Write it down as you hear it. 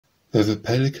Where the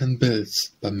Pelican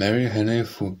builds, by Mary Hannay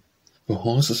Foott. The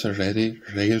horses are ready,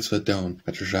 rails were down,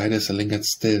 but the riders lingered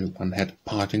still. One had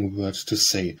parting words to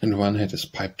say, and one had his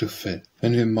pipe to fill.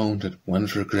 When we mounted, one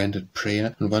for granted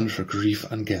prayer, and one for grief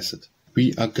unguessed.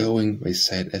 We are going, they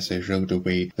said as they rode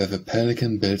away, where the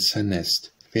Pelican builds her nest.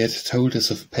 They had told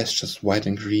us of pastures white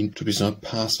and green, to be not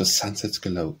past the sunset's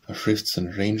glow, of rifts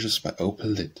and ranges by opal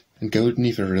lit, and golden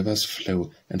the rivers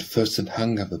flow, and thirst and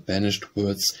hunger the banished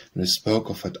words when we spoke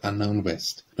of that unknown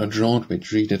west. Nor drought we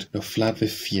dreaded, nor flood we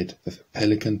feared, where the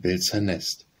Pelican builds her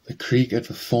nest. The creek at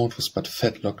the fort was but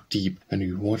fetlock deep, when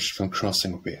we watched from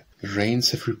crossing where the rains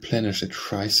have replenished it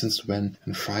thrice since when,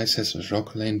 and thrice has the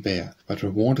rock lain bare. But the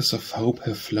waters of hope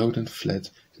have flowed and fled,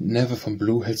 and never from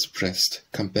blue hill's breast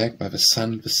come back by the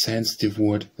sun the sands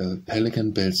devoured, where the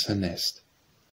Pelican builds her nest.